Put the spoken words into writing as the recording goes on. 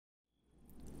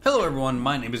Hello everyone,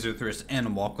 my name is Uthris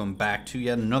and welcome back to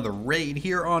yet another raid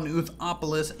here on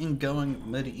Uthopolis in Going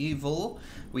Medieval.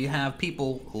 We have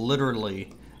people literally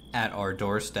at our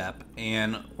doorstep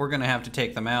and we're gonna have to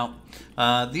take them out.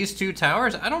 These two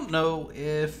towers, I don't know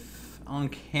if on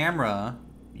camera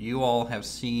you all have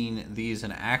seen these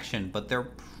in action, but they're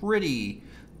pretty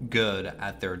good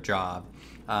at their job.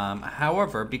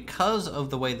 However, because of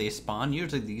the way they spawn,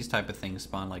 usually these type of things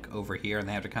spawn like over here and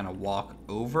they have to kind of walk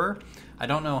over. I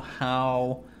don't know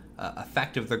how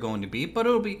effective they're going to be, but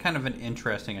it'll be kind of an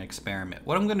interesting experiment.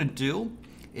 What I'm going to do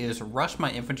is rush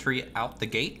my infantry out the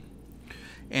gate,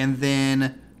 and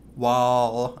then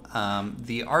while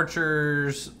the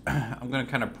archers, I'm going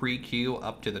to kind of pre-queue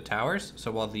up to the towers.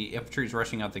 So while the infantry is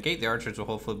rushing out the gate, the archers will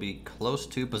hopefully be close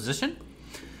to position.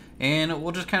 And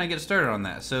we'll just kind of get started on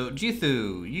that. So,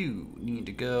 Jithu, you need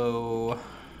to go...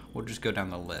 We'll just go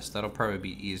down the list. That'll probably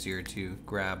be easier to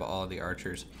grab all the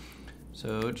archers.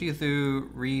 So, Jithu,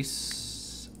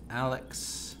 Reese,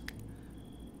 Alex,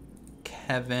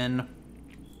 Kevin,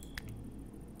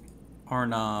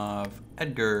 Arnav,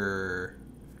 Edgar,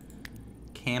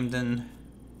 Camden.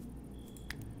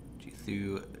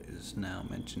 Jithu is now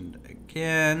mentioned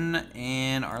again.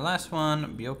 And our last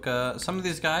one, Bioka. Some of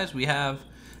these guys, we have...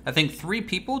 I think 3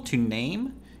 people to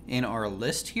name in our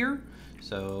list here.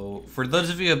 So for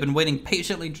those of you who have been waiting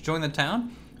patiently to join the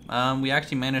town, we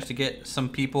actually managed to get some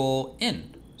people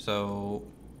in. So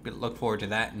look forward to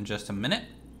that in just a minute.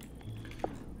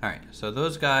 All right, so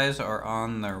those guys are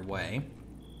on their way.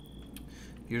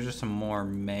 Here's just some more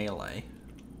melee.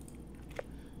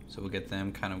 So we'll get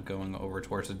them kind of going over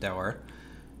towards the tower.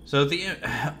 So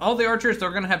all the archers, they're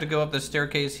gonna have to go up the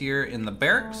staircase here in the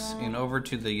barracks and over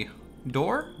to the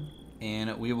door,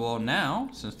 and we will now,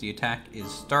 since the attack is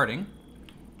starting,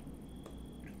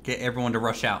 get everyone to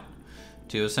rush out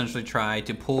to essentially try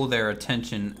to pull their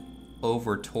attention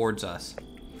over towards us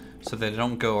so they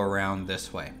don't go around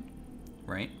this way,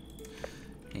 right?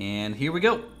 And here we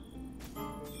go.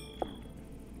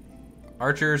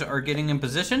 Archers are getting in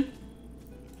position.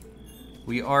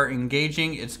 We are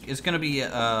engaging. It's going to be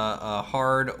a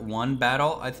hard one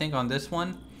battle, I think, on this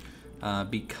one,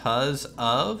 because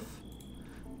of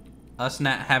us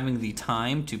not having the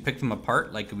time to pick them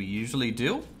apart like we usually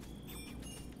do.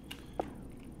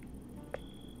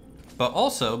 But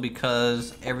also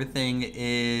because everything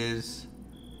is...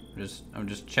 I'm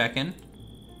just checking.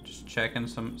 Just checking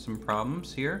some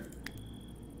problems here.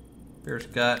 Bear's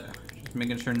gut. Just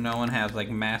making sure no one has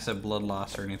like massive blood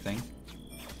loss or anything.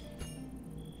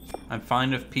 I'm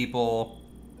fine if people,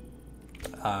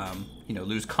 you know,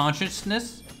 lose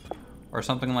consciousness or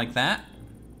something like that.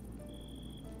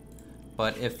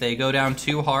 But if they go down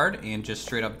too hard and just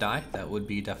straight up die, that would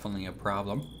be definitely a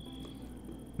problem.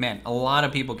 Man, a lot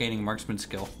of people gaining marksman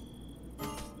skill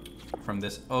from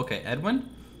this. Okay, Edwin.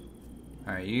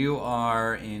 All right, you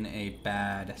are in a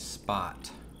bad spot.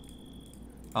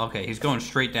 Okay, he's going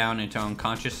straight down into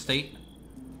unconscious state.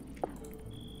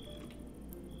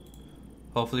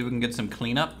 Hopefully we can get some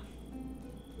cleanup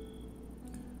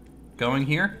going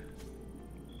here.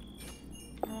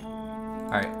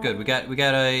 All right, good. We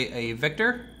got a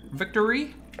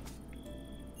victory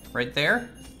right there,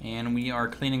 and we are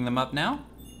cleaning them up now.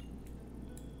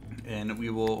 And we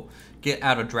will get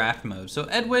out of draft mode. So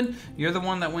Edwin, you're the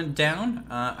one that went down.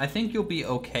 I think you'll be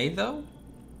okay though.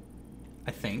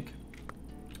 I think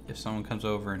if someone comes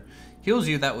over and heals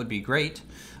you, that would be great.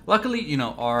 Luckily, you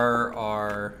know,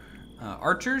 our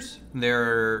archers,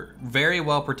 they're very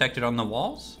well protected on the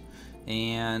walls,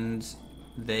 and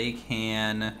they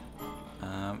can.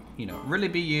 You know, really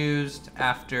be used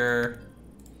after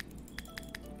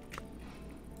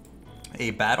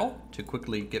a battle to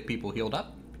quickly get people healed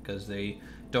up because they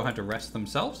don't have to rest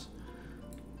themselves.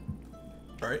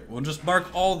 All right, we'll just mark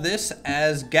all this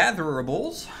as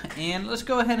gatherables, and let's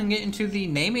go ahead and get into the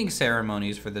naming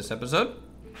ceremonies for this episode.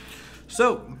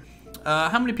 So,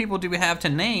 how many people do we have to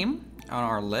name on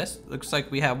our list? Looks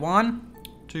like we have 1,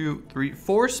 2, 3,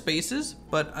 4 spaces,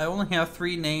 but I only have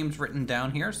 3 names written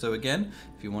down here. So again,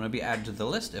 if you want to be added to the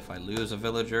list, if I lose a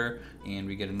villager and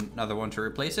we get another one to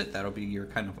replace it, that'll be your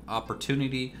kind of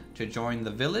opportunity to join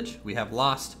the village. We have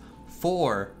lost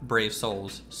 4 brave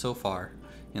souls so far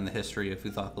in the history of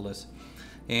Uthopolis.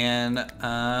 And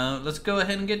let's go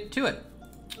ahead and get to it.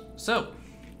 So,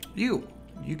 you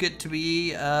get to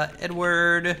be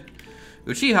Edward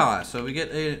Uchiha. So we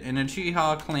get an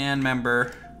Uchiha clan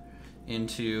member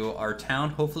into our town.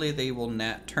 Hopefully they will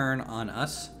not turn on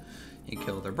us and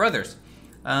kill their brothers.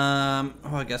 Oh,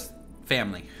 I guess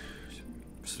family.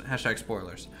 Hashtag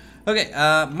spoilers. Okay,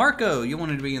 Marco, you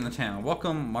wanted to be in the town.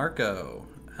 Welcome, Marco.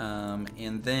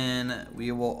 And then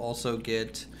we will also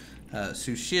get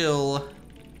Sushil.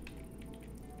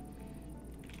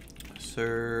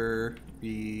 Sir,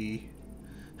 this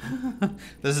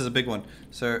is a big one.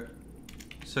 Sir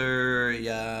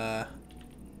Ya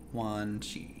Wan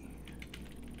Chi.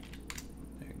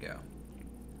 There you go.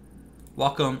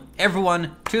 Welcome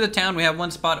everyone to the town. We have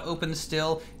one spot open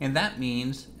still, and that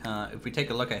means if we take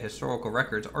a look at historical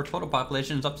records, our total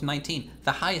population is up to 19,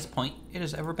 the highest point it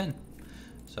has ever been.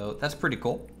 So that's pretty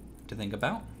cool to think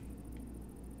about.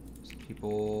 Is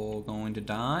people going to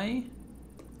die?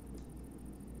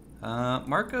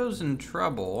 Marco's in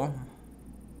trouble.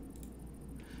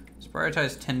 Let's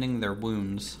prioritize tending their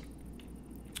wounds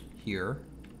here.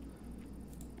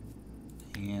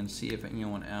 And see if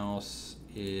anyone else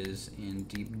is in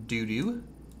deep doo-doo.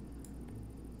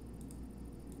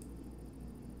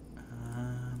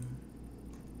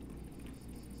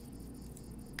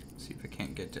 See if I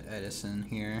can't get to Edison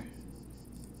here.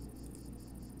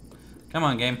 Come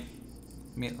on, game.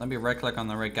 Let me right-click on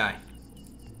the right guy.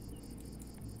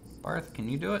 Barth, can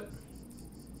you do it?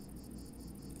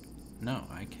 No,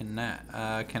 I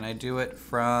cannot. Can I do it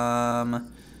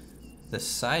from the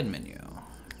side menu?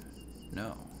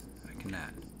 No, I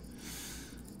cannot.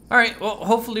 All right. Well,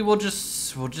 hopefully we'll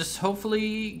just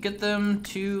hopefully get them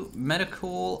to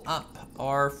medical up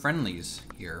our friendlies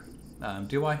here.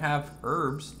 Do I have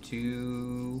herbs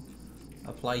to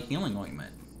apply healing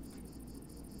ointment?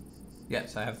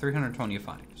 Yes, I have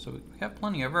 325. So we got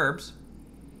plenty of herbs.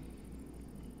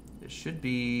 It should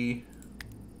be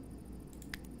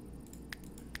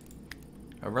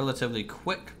a relatively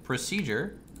quick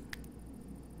procedure.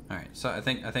 All right, so I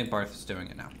think Barth is doing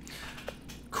it now.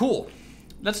 Cool.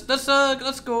 Let's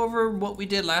go over what we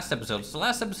did last episode. So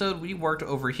last episode we worked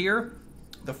over here,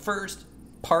 the first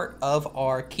part of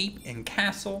our keep and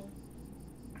castle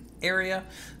area.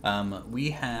 We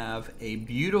have a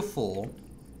beautiful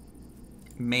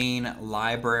main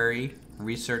library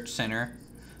research center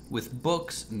with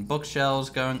books and bookshelves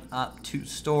going up 2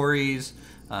 stories,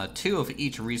 2 of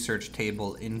each research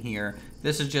table in here.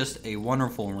 This is just a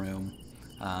wonderful room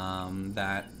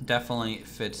that definitely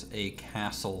fits a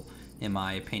castle, in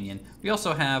my opinion. We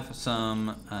also have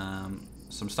some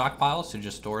stockpiles to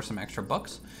just store some extra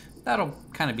books. That'll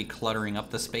kind of be cluttering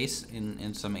up the space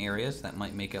in some areas that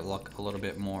might make it look a little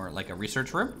bit more like a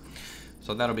research room.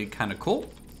 So that'll be kind of cool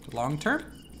long term.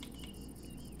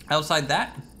 Outside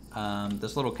that,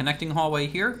 this little connecting hallway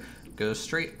here goes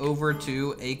straight over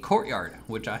to a courtyard,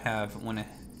 which I have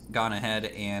gone ahead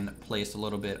and placed a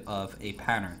little bit of a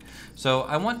pattern. So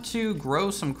I want to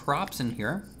grow some crops in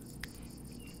here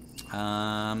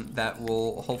that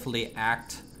will hopefully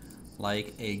act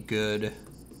like a good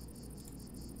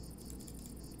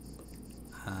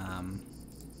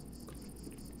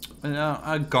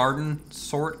a garden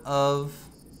sort of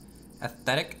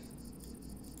aesthetic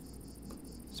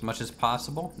as much as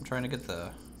possible. I'm trying to get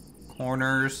the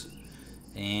corners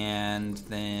and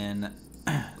then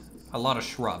a lot of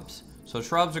shrubs. So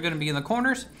shrubs are going to be in the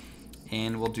corners,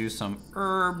 and we'll do some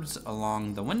herbs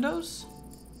along the windows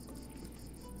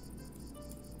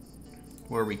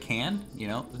where we can. You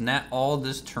know, not all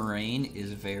this terrain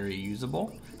is very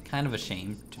usable. Kind of a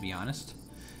shame, to be honest.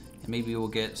 And maybe we'll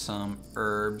get some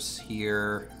herbs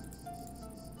here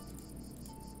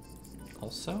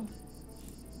also.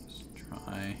 Let's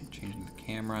try changing the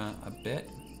camera a bit.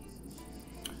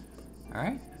 All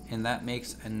right, and that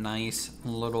makes a nice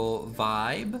little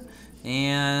vibe.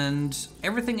 And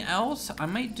everything else, I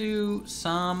might do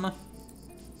some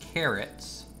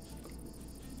carrots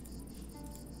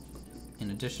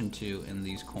in addition to in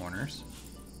these corners.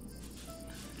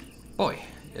 Boy,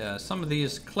 some of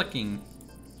these clicking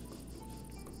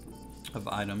of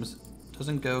items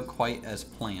doesn't go quite as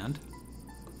planned.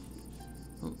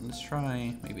 Ooh, let's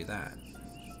try maybe that.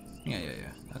 Yeah,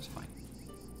 that's fine.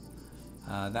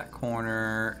 That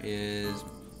corner is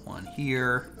one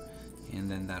here,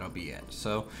 and then that'll be it.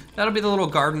 So that'll be the little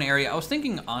garden area. I was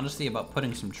thinking honestly about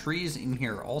putting some trees in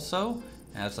here also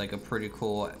as like a pretty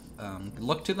cool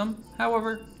look to them.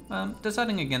 However,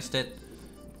 deciding against it,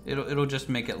 it'll just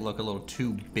make it look a little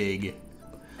too big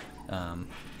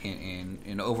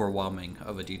and overwhelming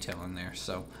of a detail in there.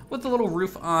 So with the little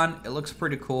roof on, it looks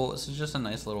pretty cool. This is just a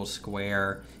nice little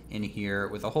square in here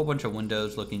with a whole bunch of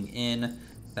windows looking in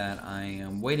that I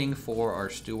am waiting for our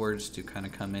stewards to kind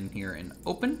of come in here and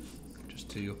open, just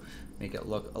to make it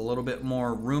look a little bit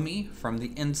more roomy from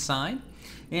the inside.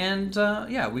 And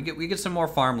yeah, we get some more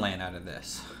farmland out of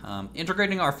this.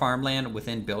 Integrating our farmland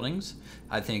within buildings,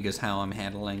 I think, is how I'm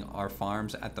handling our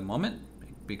farms at the moment,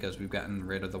 because we've gotten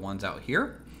rid of the ones out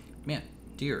here. Man,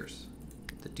 deers.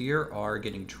 The deer are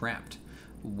getting trapped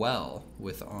well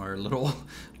with our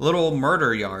little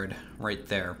murder yard right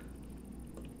there.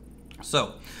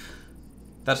 So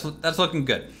that's looking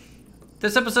good.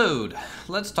 This episode,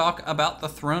 let's talk about the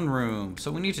throne room.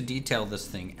 So we need to detail this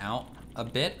thing out a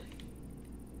bit.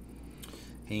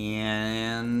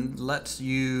 And let's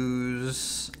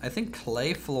use, I think,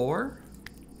 clay floor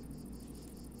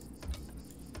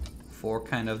for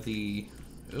kind of the,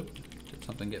 oops, did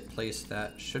something get placed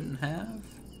that shouldn't have?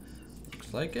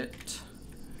 Looks like it.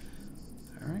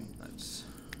 All right, let's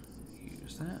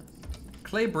use that.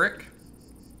 Clay brick.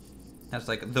 That's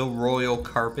like the royal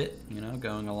carpet, you know,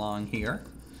 going along here.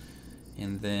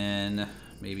 And then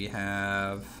maybe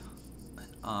have an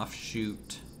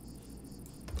offshoot.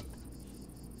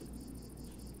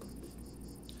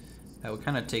 That would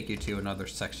kind of take you to another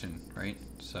section, right?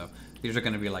 So these are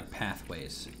going to be like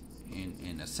pathways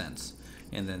in a sense.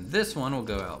 And then this one will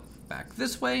go out back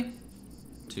this way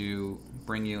to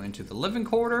bring you into the living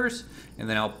quarters. And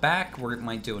then out back, we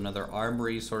might do another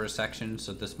armory sort of section.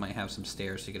 So this might have some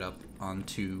stairs to get up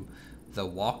onto the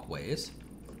walkways.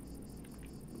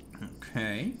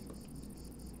 Okay.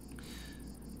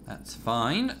 That's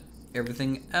fine.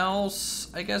 Everything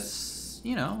else, I guess,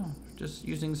 you know, just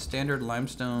using standard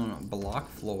limestone block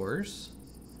floors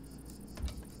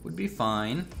would be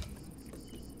fine.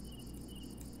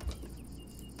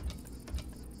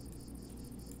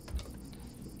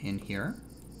 In here.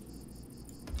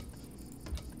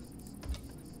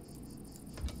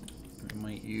 We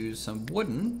might use some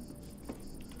wooden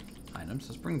items.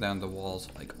 Let's bring down the walls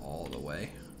like all the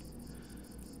way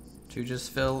to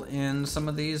just fill in some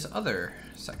of these other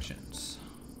sections.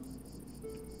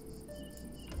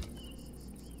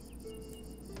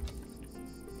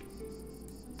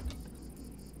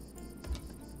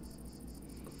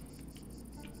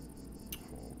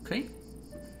 Okay.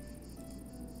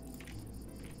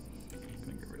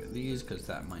 These because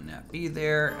that might not be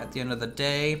there at the end of the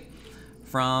day.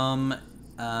 From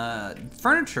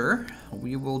furniture,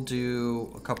 we will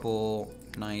do a couple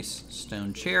nice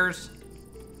stone chairs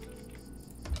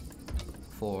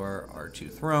for our two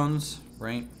thrones,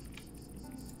 right?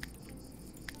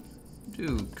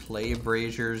 Do clay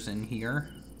braziers in here.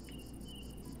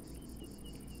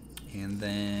 And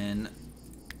then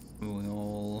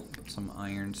we'll put some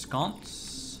iron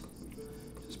sconce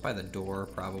just by the door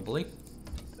probably.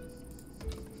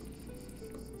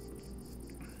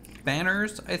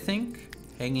 Banners, I think,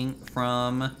 hanging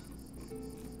from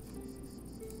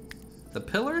the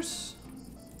pillars.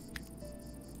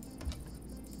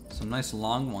 Some nice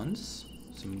long ones.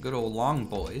 Some good old long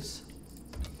boys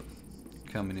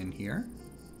coming in here.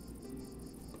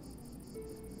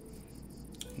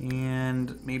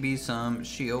 And maybe some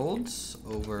shields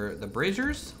over the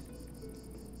braziers.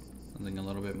 Something a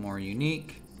little bit more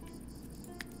unique.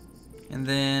 And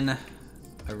then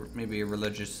maybe a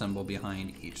religious symbol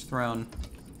behind each throne.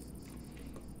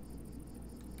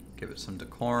 Give it some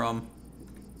decorum.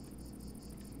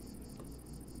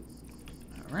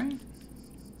 All right.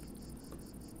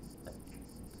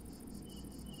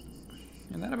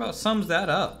 And that about sums that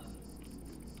up.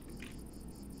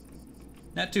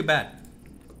 Not too bad.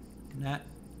 Not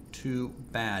too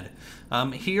bad.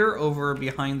 Here over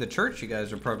behind the church, you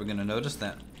guys are probably going to notice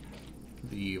that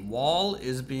the wall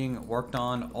is being worked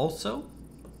on also.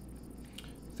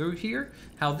 Through here,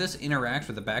 how this interacts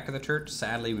with the back of the church,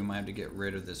 sadly we might have to get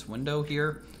rid of this window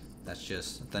here. That's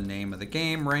just the name of the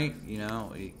game, right? You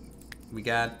know, we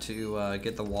got to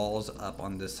get the walls up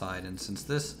on this side, and since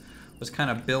this was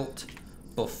kind of built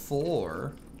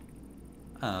before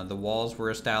the walls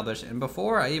were established, and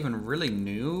before I even really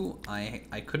knew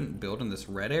I couldn't build in this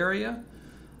red area,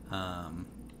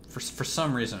 for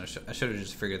some reason I should have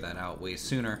just figured that out way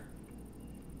sooner.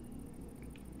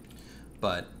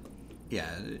 But yeah,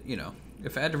 you know,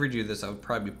 if I had to redo this, I would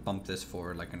probably bump this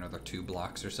forward like another 2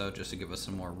 blocks or so just to give us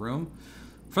some more room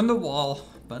from the wall,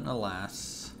 but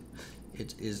alas,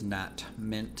 it is not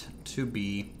meant to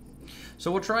be. So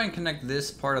we'll try and connect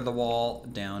this part of the wall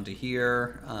down to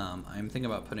here. I'm thinking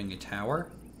about putting a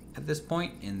tower at this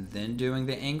point and then doing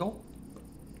the angle,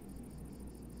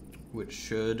 which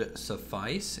should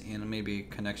suffice, and maybe a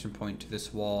connection point to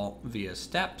this wall via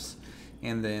steps.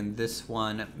 And then this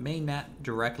one may not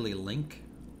directly link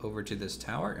over to this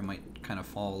tower. It might kind of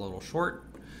fall a little short.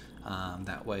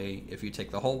 That way, if you take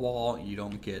the whole wall, you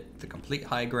don't get the complete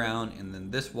high ground, and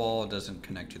then this wall doesn't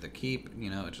connect to the keep.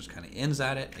 You know, it just kind of ends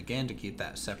at it, again, to keep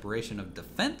that separation of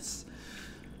defense.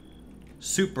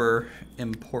 Super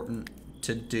important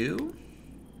to do.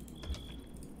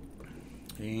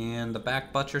 And the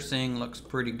back buttressing looks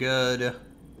pretty good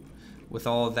with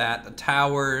all of that. The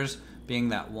towers being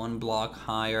that one block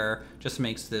higher just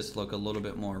makes this look a little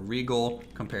bit more regal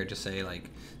compared to, say, like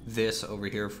this over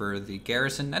here for the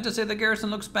garrison. Not to say the garrison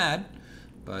looks bad,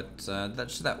 but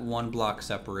that's that one block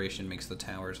separation makes the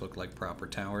towers look like proper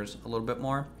towers a little bit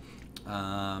more.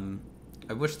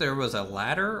 I wish there was a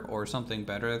ladder or something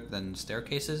better than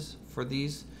staircases for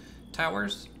these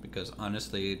towers, because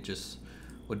honestly it just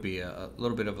would be a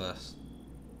little bit of a,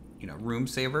 you know, room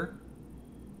saver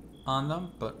on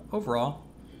them. But overall,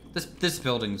 this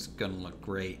building's gonna look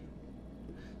great.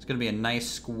 It's gonna be a nice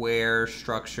square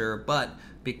structure, but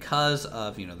because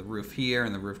of, you know, the roof here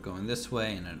and the roof going this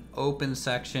way and an open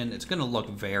section, it's gonna look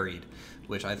varied,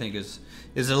 which I think is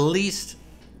at least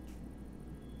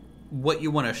what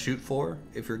you want to shoot for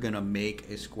if you're going to make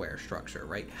a square structure,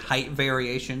 right? Height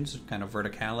variations, kind of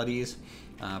verticalities,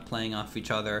 playing off each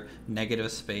other,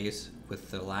 negative space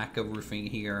with the lack of roofing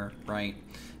here, right?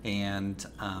 And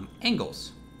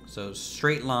angles, so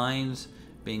straight lines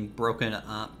being broken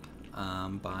up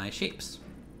by shapes.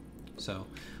 So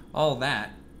all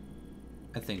that,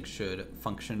 I think, should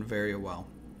function very well.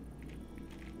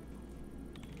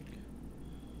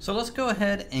 So let's go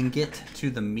ahead and get to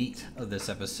the meat of this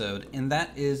episode, and that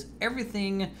is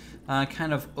everything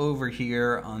kind of over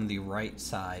here on the right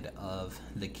side of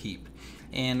the keep.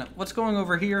 And what's going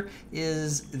over here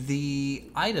is the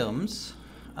items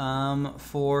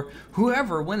for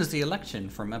whoever wins the election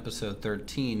from episode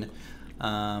 13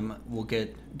 will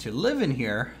get to live in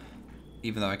here,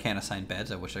 even though I can't assign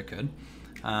beds. I wish I could.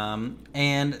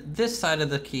 And this side of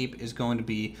the keep is going to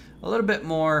be a little bit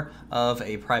more of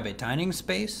a private dining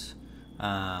space,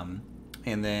 and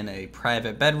then a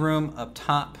private bedroom up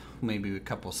top, maybe a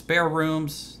couple spare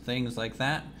rooms, things like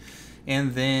that,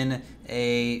 and then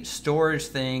a storage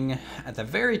thing at the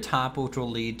very top, which will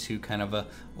lead to kind of a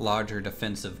larger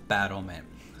defensive battlement.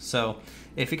 So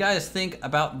if you guys think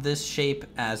about this shape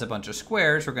as a bunch of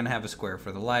squares, we're going to have a square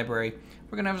for the library,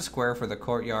 we're going to have a square for the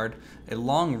courtyard, a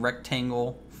long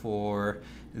rectangle for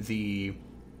the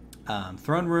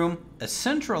throne room, a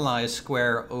centralized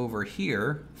square over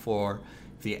here for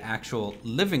the actual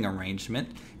living arrangement,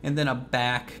 and then a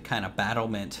back kind of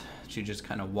battlement to just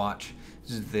kind of watch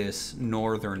this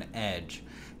northern edge.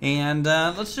 And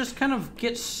let's just kind of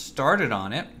get started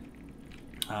on it.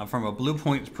 From a blue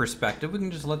point perspective, we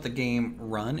can just let the game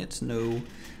run. It's no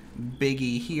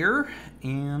biggie here.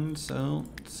 And so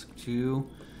let's do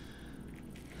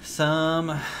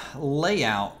some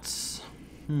layouts.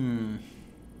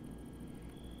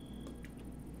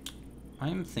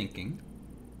 I'm thinking,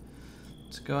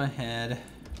 let's go ahead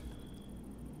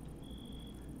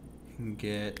and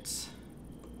get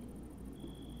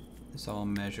this all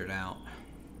measured out.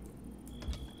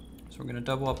 So we're going to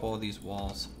double up all these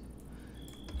walls.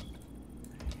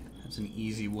 That's an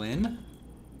easy win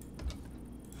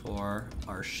for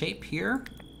our shape here.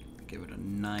 Give it a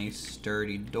nice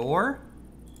sturdy door.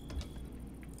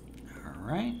 All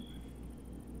right.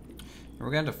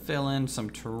 We're going to fill in some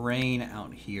terrain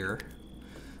out here.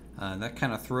 That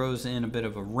kind of throws in a bit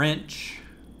of a wrench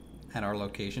at our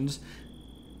locations.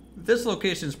 This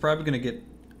location is probably going to get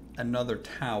another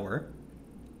tower.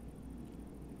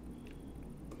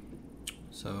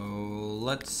 So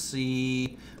let's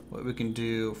see what we can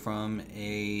do from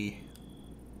a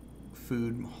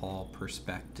food hall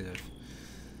perspective.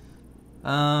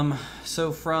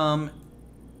 So from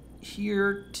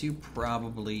here to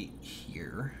probably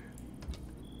here.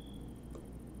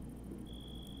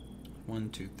 1,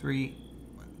 2, 3.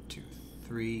 1, 2,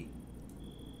 3.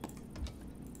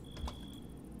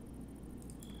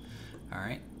 All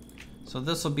right. So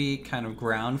this will be kind of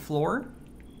ground floor.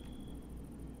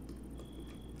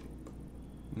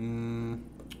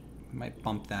 Might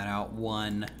bump that out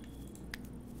 1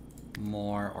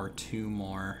 more or 2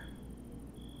 more.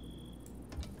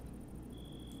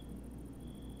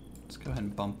 Let's go ahead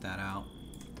and bump that out.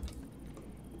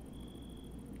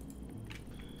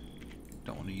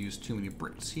 Don't want to use too many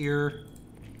bricks here.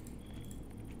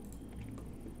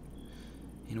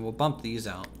 And we'll bump these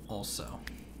out also.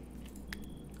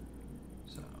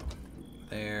 So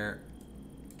there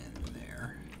and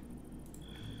there.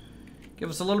 Give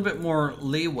us a little bit more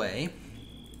leeway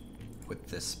with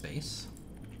this space.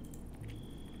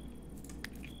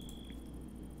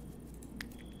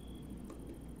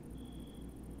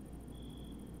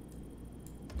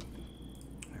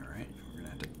 All right, we're gonna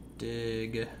have to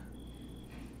dig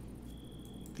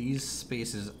these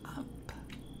spaces up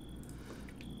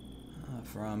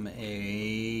from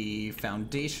a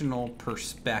foundational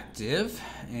perspective,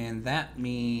 and that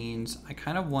means I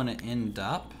kind of want to end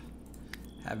up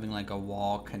having like a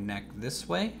wall connect this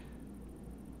way.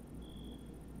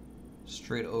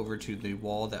 straight over to the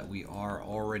wall that we are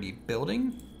already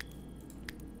building.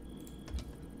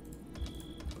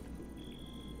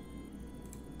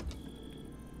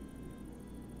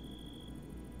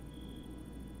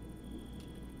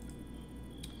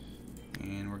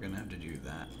 And we're gonna have to do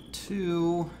that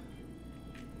too.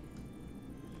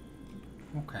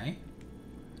 Okay.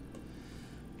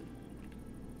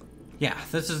 Yeah,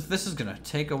 this is gonna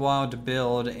take a while to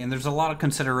build, and there's a lot of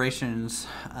considerations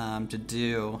to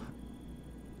do.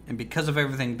 And because of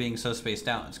everything being so spaced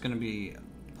out, it's gonna be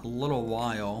a little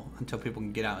while until people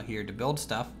can get out here to build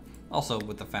stuff. Also,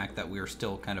 with the fact that we are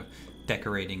still kind of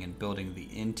decorating and building the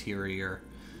interior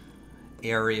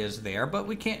areas there, but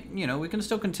we can't, you know, we can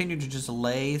still continue to just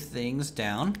lay things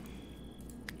down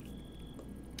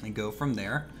and go from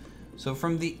there. So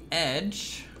from the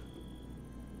edge,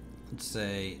 let's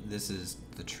say this is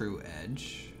the true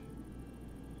edge,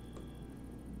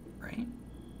 right?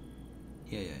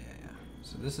 Yeah.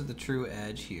 So this is the true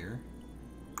edge here.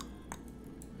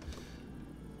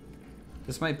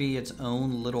 This might be its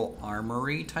own little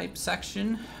armory type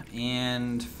section,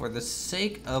 and for the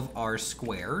sake of our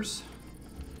squares,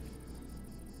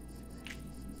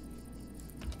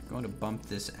 I'm going to bump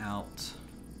this out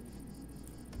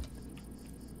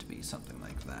to be something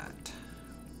like that.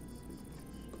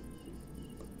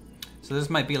 So this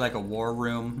might be like a war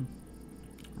room,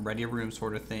 ready room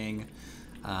sort of thing.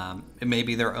 It may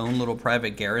be their own little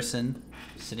private garrison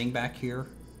sitting back here,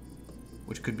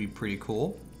 which could be pretty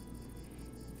cool.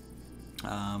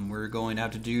 We're going to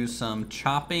have to do some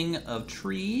chopping of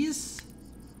trees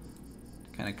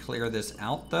to kind of clear this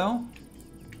out though,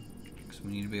 because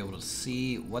we need to be able to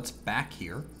see what's back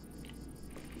here.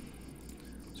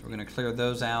 So we're going to clear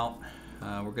those out.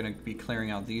 We're going to be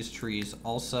clearing out these trees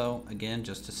also, again,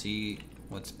 just to see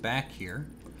what's back here.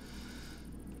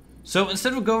 So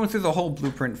instead of going through the whole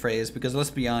blueprint phase, because let's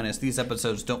be honest, these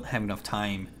episodes don't have enough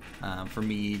time for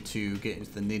me to get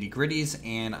into the nitty-gritties,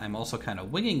 and I'm also kind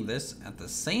of winging this at the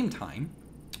same time.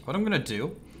 What I'm going to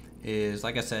do is,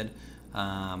 like I said,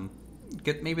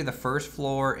 get maybe the first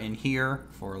floor in here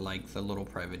for like the little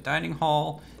private dining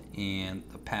hall, and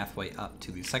the pathway up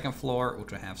to the second floor,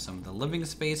 which will have some of the living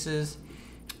spaces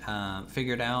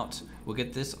figured out. We'll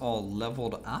get this all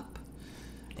leveled up,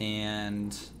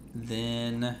 and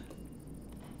then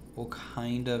we'll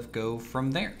kind of go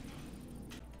from there.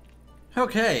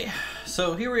 Okay,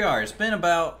 so here we are. It's been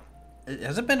about,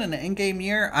 has it been an in-game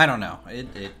year? I don't know.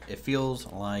 It feels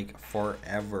like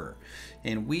forever.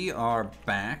 And we are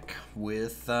back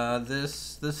with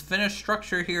this finished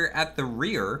structure here at the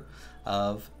rear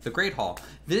of the Great Hall.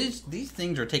 These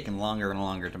things are taking longer and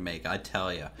longer to make, I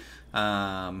tell you.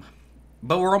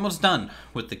 But we're almost done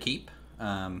with the keep.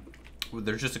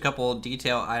 There's just a couple of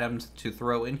detail items to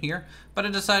throw in here, but I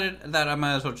decided that I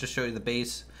might as well just show you the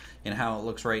base and how it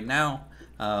looks right now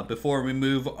before we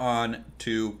move on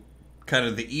to kind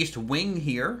of the east wing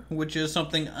here, which is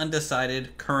something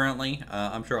undecided currently.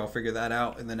 I'm sure I'll figure that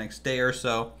out in the next day or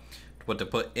so, what to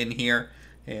put in here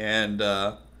and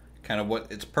kind of what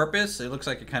its purpose. It looks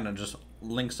like it kind of just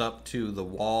links up to the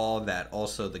wall that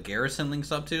also the garrison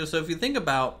links up to. So if you think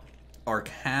about our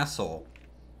castle,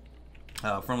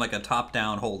 from like a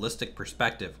top-down holistic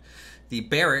perspective, the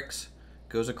barracks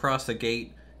goes across the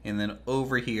gate and then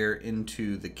over here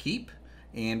into the keep,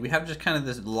 and we have just kind of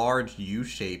this large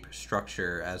U-shape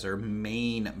structure as our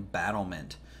main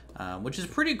battlement, which is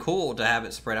pretty cool to have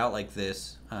it spread out like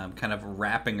this, kind of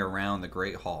wrapping around the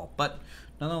Great Hall. But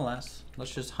nonetheless,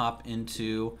 let's just hop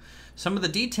into some of the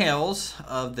details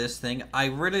of this thing. I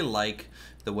really like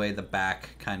the way the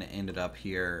back kind of ended up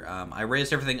here. I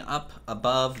raised everything up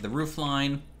above the roof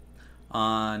line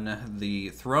on the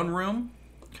throne room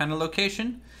kind of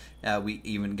location.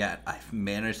 I've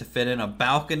managed to fit in a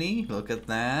balcony, look at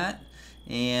that,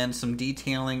 and some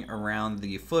detailing around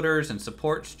the footers and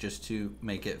supports just to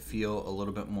make it feel a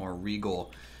little bit more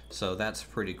regal. So that's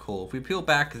pretty cool. If we peel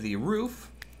back the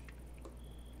roof,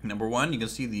 number one, you can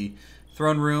see the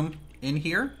throne room in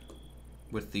here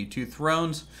with the two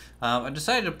thrones. I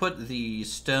decided to put the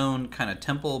stone kind of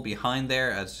temple behind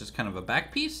there as just kind of a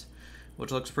back piece,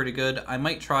 which looks pretty good. I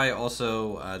might try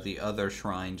also the other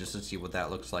shrine just to see what that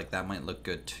looks like. That might look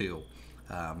good too,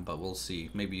 but we'll see.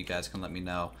 Maybe you guys can let me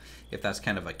know if that's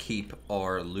kind of a keep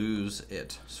or lose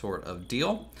it sort of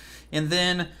deal. And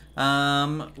then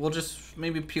we'll just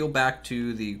maybe peel back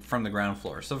to from the ground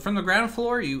floor. So from the ground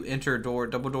floor, you enter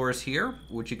double doors here,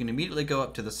 which you can immediately go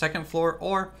up to the second floor,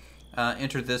 or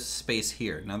enter this space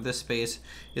here. Now this space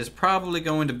is probably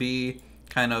going to be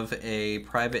kind of a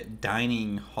private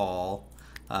dining hall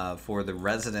for the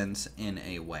residents in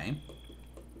a way.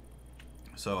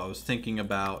 So I was thinking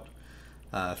about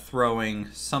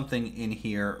throwing something in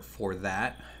here for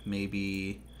that.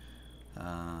 Maybe,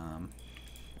 I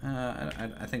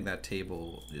think that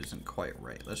table isn't quite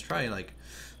right. Let's try like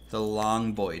the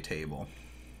long boy table.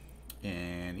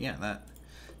 And yeah,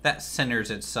 that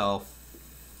centers itself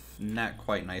not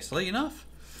quite nicely enough.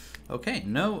 Okay,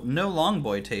 no long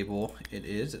boy table it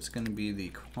is. It's going to be the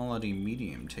quality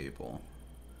medium table,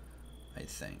 I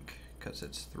think, because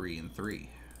it's 3 and 3.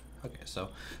 Okay, so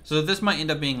this might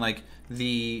end up being like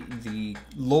the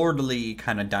lordly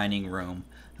kind of dining room,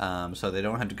 so they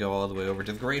don't have to go all the way over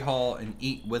to the Great Hall and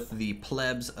eat with the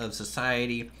plebs of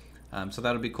society. So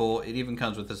that'll be cool. It even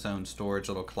comes with its own storage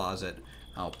little closet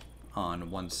out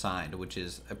on one side, which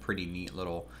is a pretty neat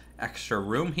little extra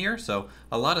room here. So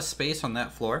a lot of space on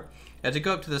that floor. As you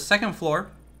go up to the second floor,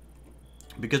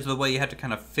 because of the way you have to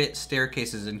kind of fit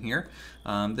staircases in here,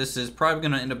 this is probably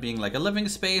going to end up being like a living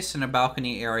space and a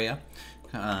balcony area.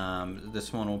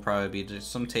 This one will probably be just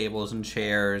some tables and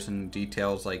chairs and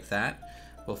details like that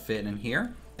will fit in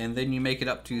here. And then you make it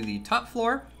up to the top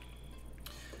floor,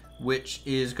 which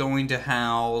is going to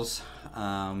house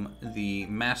the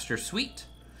master suite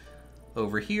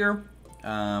over here.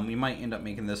 We might end up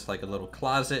making this like a little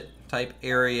closet type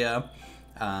area,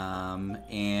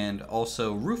 and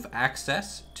also roof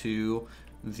access to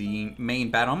the main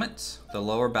battlements, the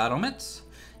lower battlements,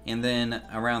 and then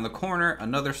around the corner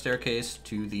another staircase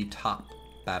to the top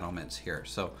battlements here.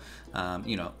 So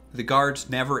you know, the guards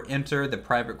never enter the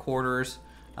private quarters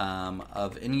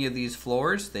of any of these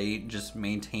floors. They just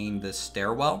maintain this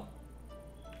stairwell,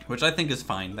 which I think is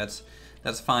fine.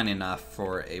 That's fine enough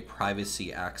for a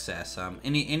privacy access.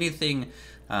 Anything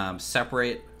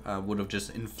separate would have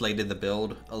just inflated the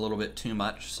build a little bit too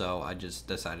much, so I just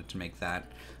decided to make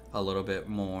that a little bit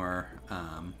more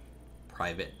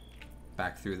private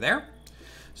back through there.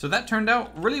 So that turned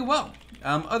out really well.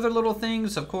 Other little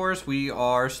things, of course, we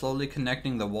are slowly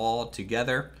connecting the wall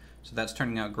together, so that's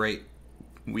turning out great.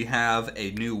 We have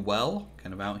a new well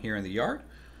kind of out here in the yard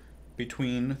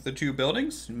between the two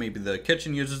buildings. Maybe the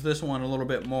kitchen uses this one a little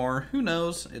bit more. Who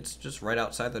knows? It's just right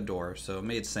outside the door, so it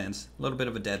made sense. A little bit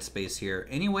of a dead space here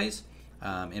anyways.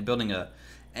 And building a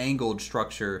angled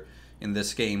structure in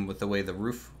this game with the way the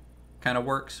roof kind of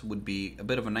works would be a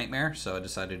bit of a nightmare, so I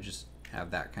decided to just have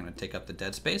that kind of take up the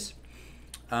dead space.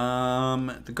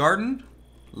 The garden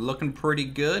looking pretty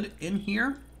good in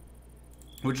here,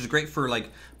 which is great for like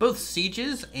both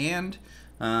sieges and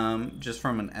just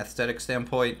from an aesthetic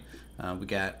standpoint. We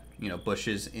got, you know,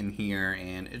 bushes in here,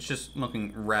 and it's just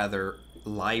looking rather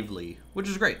lively, which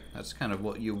is great. That's kind of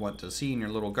what you want to see in your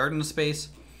little garden space.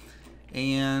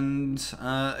 And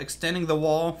extending the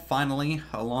wall finally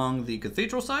along the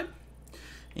cathedral side,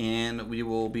 and we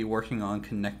will be working on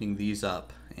connecting these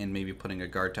up and maybe putting a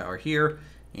guard tower here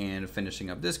and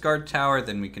finishing up this guard tower.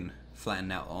 Then we can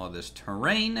flatten out all this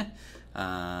terrain.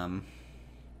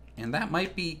 And that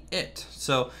might be it.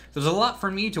 So there's a lot for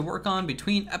me to work on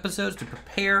between episodes to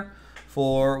prepare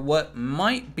for what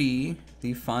might be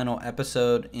the final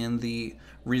episode in the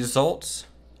results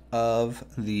of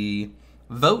the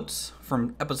votes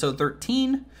from episode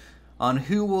 13 on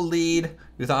who will lead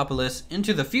Uthopolis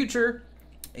into the future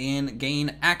and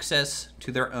gain access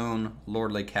to their own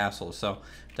lordly castle. So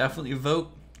definitely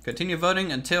vote, continue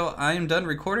voting until I am done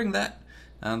recording that.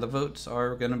 The votes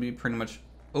are going to be pretty much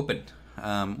open.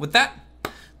 With that,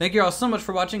 thank you all so much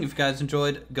for watching. If you guys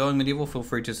enjoyed Going Medieval, feel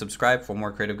free to subscribe for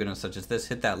more creative goodness such as this.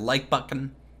 Hit that like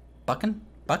button? I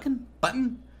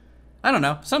don't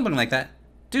know, something like that.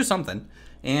 Do something.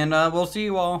 And we'll see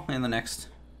you all in the next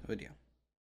video.